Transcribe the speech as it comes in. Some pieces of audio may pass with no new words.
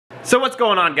So what's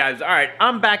going on, guys? Alright,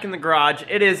 I'm back in the garage.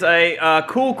 It is a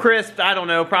cool, crisp, I don't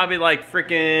know, probably like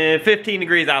freaking 15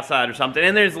 degrees outside or something,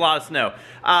 and there's a lot of snow.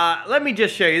 Let me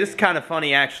just show you. This is kind of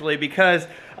funny, actually, because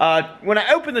when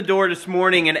I opened the door this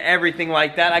morning and everything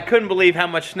like that, I couldn't believe how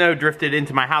much snow drifted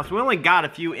into my house. We only got a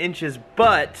few inches,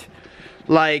 but,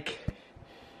 like,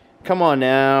 come on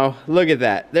now, look at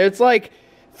that. There's like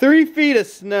 3 feet of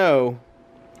snow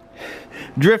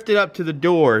drifted up to the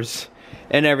doors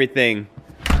and everything.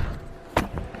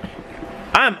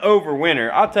 I'm over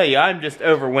winter. I'll tell you, I'm just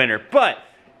over winter. But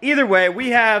either way, we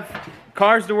have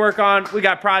cars to work on. We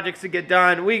got projects to get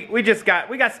done. We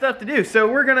got stuff to do.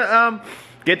 So we're gonna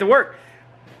get to work.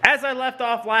 As I left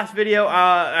off last video,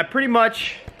 I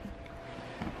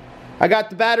got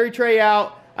the battery tray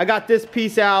out. I got this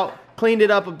piece out, cleaned it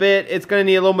up a bit. It's gonna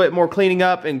need a little bit more cleaning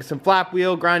up and some flap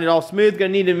wheel, grind it all smooth. Gonna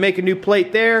need to make a new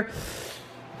plate there.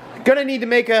 Gonna need to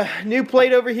make a new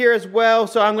plate over here as well,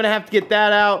 so I'm gonna have to get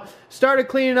that out. Started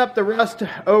cleaning up the rust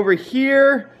over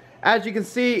here. As you can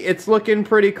see, it's looking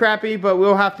pretty crappy, but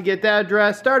we'll have to get that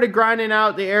addressed. Started grinding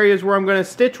out the areas where I'm gonna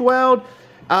stitch weld.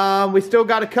 We still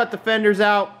gotta cut the fenders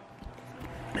out.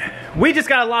 We just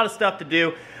got a lot of stuff to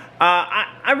do.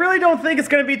 I really don't think it's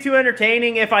gonna be too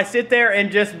entertaining if I sit there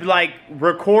and just like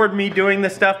record me doing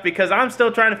this stuff, because I'm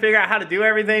still trying to figure out how to do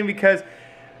everything, because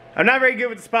I'm not very good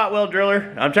with the spot weld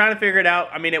driller. I'm trying to figure it out.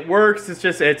 I mean, it works.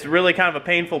 It's really kind of a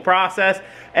painful process.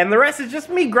 And the rest is just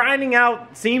me grinding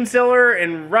out seam sealer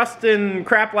and rust and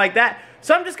crap like that.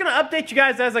 So I'm just going to update you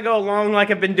guys as I go along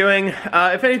like I've been doing.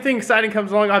 If anything exciting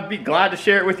comes along, I'd be glad to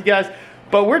share it with you guys.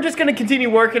 But we're just going to continue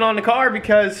working on the car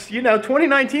because, you know,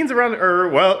 2019's around,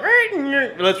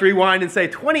 let's rewind and say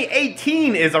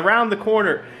 2018 is around the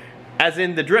corner. As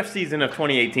in the drift season of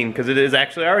 2018, because it is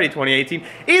actually already 2018.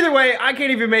 Either way, I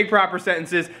can't even make proper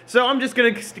sentences, so I'm just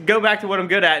gonna go back to what I'm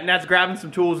good at, and that's grabbing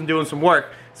some tools and doing some work.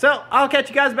 So, I'll catch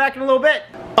you guys back in a little bit.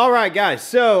 Alright guys,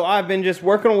 so I've been just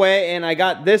working away, and I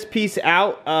got this piece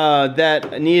out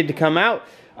that needed to come out.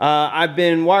 I've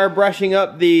been wire brushing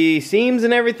up the seams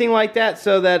and everything like that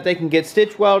so that they can get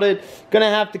stitch welded. Gonna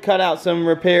have to cut out some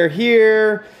repair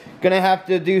here. Gonna have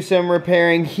to do some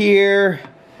repairing here.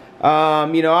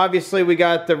 You know, obviously we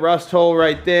got the rust hole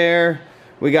right there.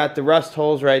 We got the rust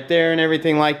holes right there and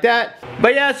everything like that.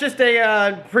 But yeah, it's just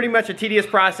a pretty much a tedious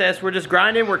process. We're just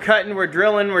grinding, we're cutting, we're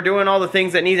drilling, we're doing all the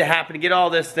things that need to happen to get all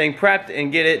this thing prepped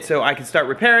and get it so I can start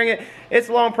repairing it. It's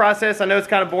a long process. I know it's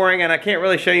kind of boring and I can't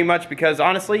really show you much because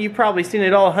honestly, you've probably seen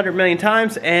it all 100 million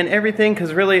times and everything,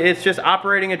 because really it's just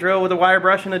operating a drill with a wire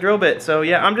brush and a drill bit. So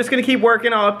yeah, I'm just gonna keep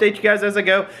working. I'll update you guys as I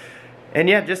go. And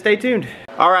yeah, just stay tuned.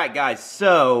 Alright guys,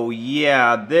 so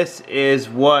yeah, this is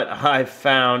what I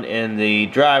found in the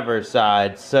driver's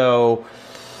side. So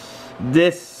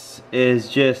this is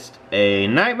just a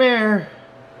nightmare.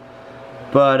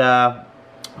 But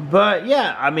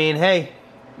yeah, I mean, hey,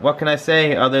 what can I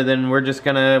say other than we're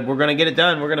gonna get it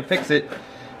done. We're gonna fix it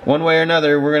one way or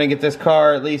another. We're gonna get this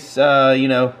car at least you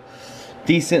know,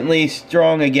 decently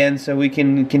strong again so we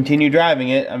can continue driving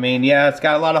it. I mean, yeah, it's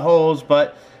got a lot of holes,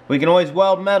 but we can always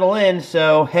weld metal in,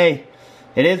 so hey,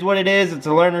 it is what it is. It's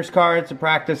a learner's car, it's a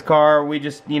practice car. We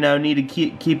just, you know, need to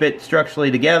keep it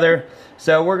structurally together.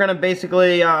 So we're gonna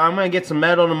basically, I'm gonna get some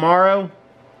metal tomorrow,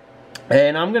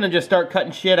 and I'm gonna just start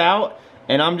cutting shit out,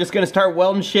 and I'm just gonna start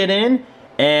welding shit in,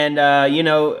 and you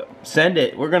know, send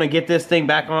it. We're gonna get this thing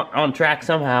back on track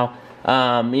somehow.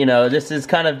 You know, this is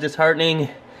kind of disheartening.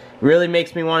 Really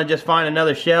makes me want to just find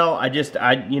another shell.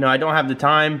 You know, I don't have the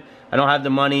time. I don't have the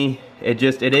money. It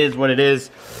is what it is.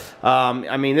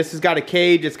 I mean, this has got a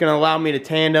cage. It's going to allow me to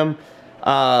tandem.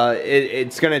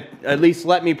 It's going to at least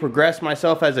let me progress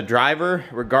myself as a driver,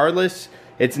 regardless.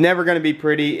 It's never going to be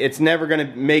pretty. It's never going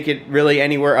to make it really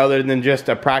anywhere other than just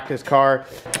a practice car.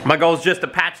 My goal is just to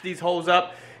patch these holes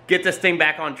up, get this thing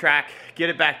back on track, get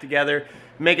it back together,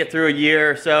 make it through a year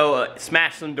or so,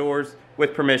 smash some doors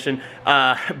with permission,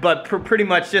 but pretty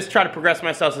much just try to progress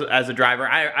myself as a driver.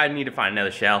 I need to find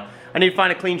another shell. I need to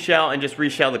find a clean shell and just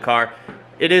reshell the car.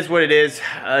 It is what it is.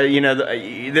 You know,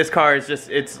 this car is just,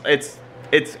 it's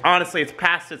honestly, it's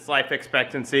past its life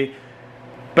expectancy,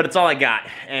 but it's all I got.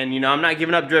 And you know, I'm not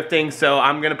giving up drifting, so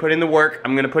I'm gonna put in the work,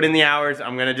 I'm gonna put in the hours,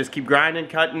 I'm gonna just keep grinding,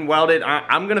 cutting, welding.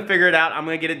 I'm gonna figure it out. I'm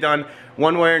gonna get it done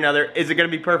one way or another. Is it gonna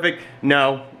be perfect?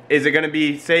 No. Is it gonna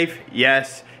be safe?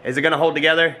 Yes. Is it gonna hold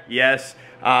together? Yes.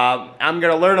 I'm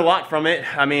gonna learn a lot from it.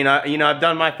 I mean, you know, I've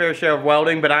done my fair share of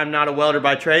welding, but I'm not a welder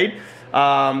by trade.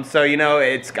 So you know,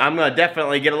 I'm gonna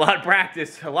definitely get a lot of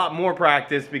practice, a lot more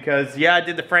practice, because yeah, I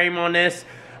did the frame on this.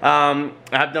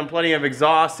 I've done plenty of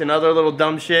exhaust and other little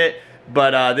dumb shit,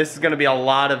 But this is gonna be a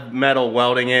lot of metal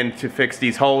welding in to fix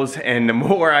these holes, and the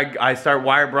more I start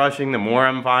wire brushing, the more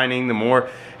I'm finding, the more,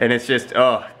 and it's just,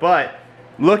 but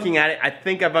looking at it, I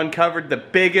think I've uncovered the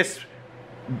biggest,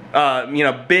 you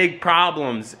know, big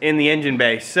problems in the engine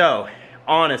bay. So,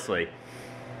 honestly,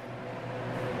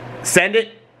 send it,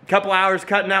 a couple hours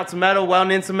cutting out some metal,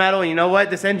 welding in some metal, and you know what,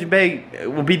 this engine bay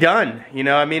will be done. You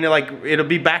know, I mean, like, it'll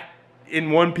be back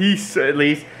in one piece at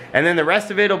least, and then the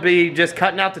rest of it will be just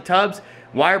cutting out the tubs,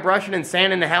 wire brushing and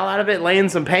sanding the hell out of it, laying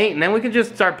some paint, and then we can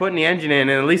just start putting the engine in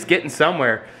and at least getting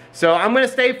somewhere. So I'm gonna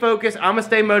stay focused, I'm gonna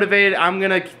stay motivated, I'm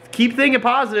gonna keep thinking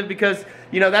positive, because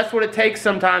you know that's what it takes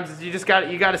sometimes, is you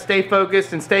gotta stay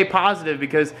focused and stay positive,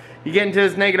 because you get into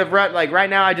this negative rut. Like right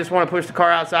now I just want to push the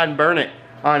car outside and burn it,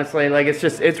 honestly. Like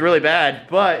it's really bad,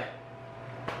 but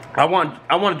I want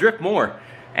to drift more.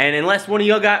 And unless one of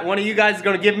you guys is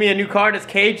going to give me a new car that's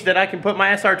caged that I can put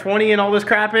my SR20 and all this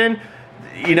crap in,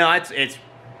 you know,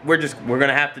 we're going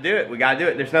to have to do it. We got to do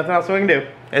it. There's nothing else we can do.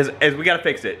 As we got to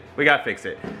fix it. We got to fix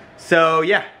it. So,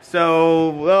 yeah.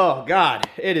 So, oh God,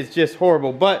 it is just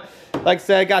horrible. But like I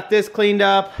said, I got this cleaned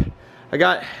up. I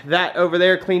got that over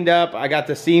there cleaned up. I got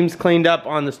the seams cleaned up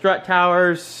on the strut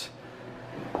towers.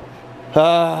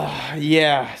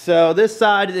 Yeah, so this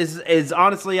side is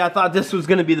honestly, I thought this was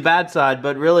gonna be the bad side,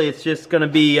 but really it's just gonna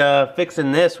be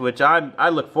fixing this, which I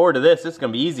look forward to this. It's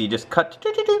gonna be easy. Just cut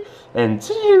and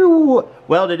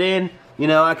weld it in. You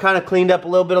know, I kind of cleaned up a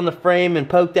little bit on the frame and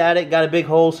poked at it, got a big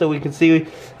hole so we can see.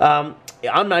 I'm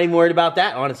not even worried about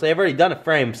that, honestly. I've already done a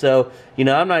frame, so you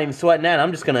know, I'm not even sweating that.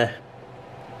 I'm just gonna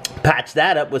patch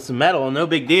that up with some metal, no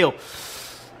big deal.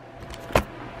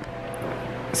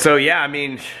 So yeah, I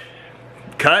mean,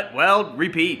 cut, weld,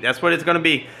 repeat. That's what it's gonna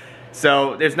be.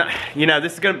 So there's not, you know,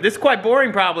 this is quite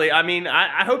boring probably. I mean,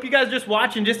 I hope you guys are just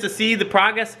watching just to see the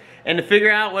progress and to figure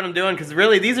out what I'm doing, because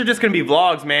really these are just gonna be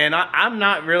vlogs, man. I'm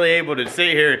not really able to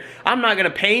sit here. I'm not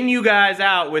gonna pain you guys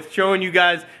out with showing you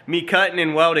guys me cutting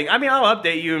and welding. I mean, I'll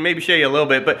update you and maybe show you a little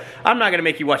bit, but I'm not gonna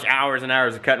make you watch hours and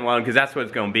hours of cutting and welding, because that's what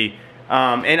it's gonna be.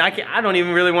 And I don't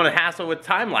even really want to hassle with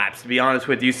time lapse, to be honest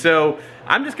with you. So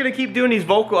I'm just gonna keep doing these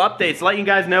vocal updates, letting you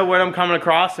guys know what I'm coming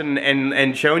across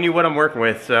and showing you what I'm working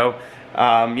with. So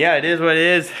yeah, it is what it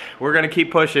is. We're gonna keep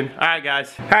pushing. All right,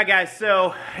 guys.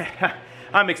 So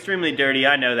I'm extremely dirty.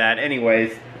 I know that.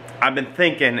 Anyways, I've been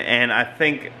thinking, and I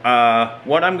think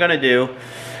what I'm gonna do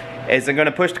is I'm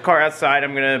gonna push the car outside.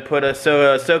 I'm gonna put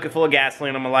soak it full of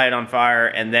gasoline. I'm gonna light it on fire,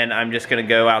 and then I'm just gonna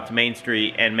go out to Main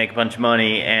Street and make a bunch of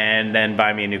money, and then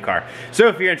buy me a new car. So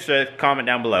if you're interested, comment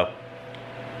down below.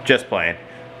 Just playing.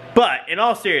 But in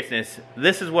all seriousness,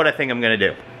 this is what I think I'm gonna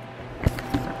do.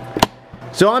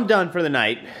 So I'm done for the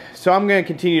night. So I'm gonna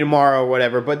continue tomorrow or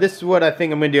whatever, but this is what I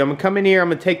think I'm gonna do. I'm gonna come in here, I'm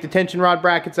gonna take the tension rod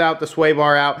brackets out, the sway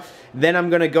bar out, then I'm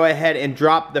gonna go ahead and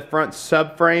drop the front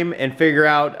subframe and figure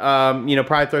out, you know,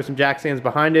 probably throw some jack stands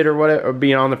behind it or whatever, or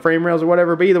being on the frame rails or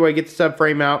whatever, but either way, get the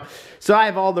subframe out. So I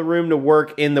have all the room to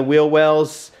work in the wheel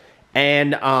wells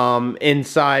and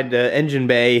inside the engine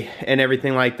bay and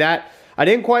everything like that. I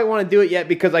didn't quite wanna do it yet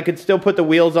because I could still put the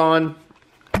wheels on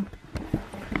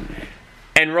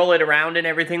and roll it around and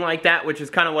everything like that, which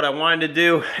is kind of what I wanted to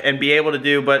do and be able to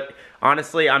do. But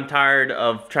honestly, I'm tired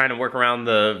of trying to work around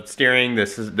the steering, the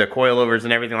coilovers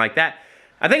and everything like that.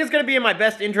 I think it's going to be in my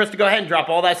best interest to go ahead and drop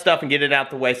all that stuff and get it out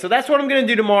the way. So that's what I'm going to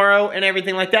do tomorrow and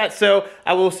everything like that. So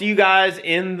I will see you guys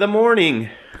in the morning.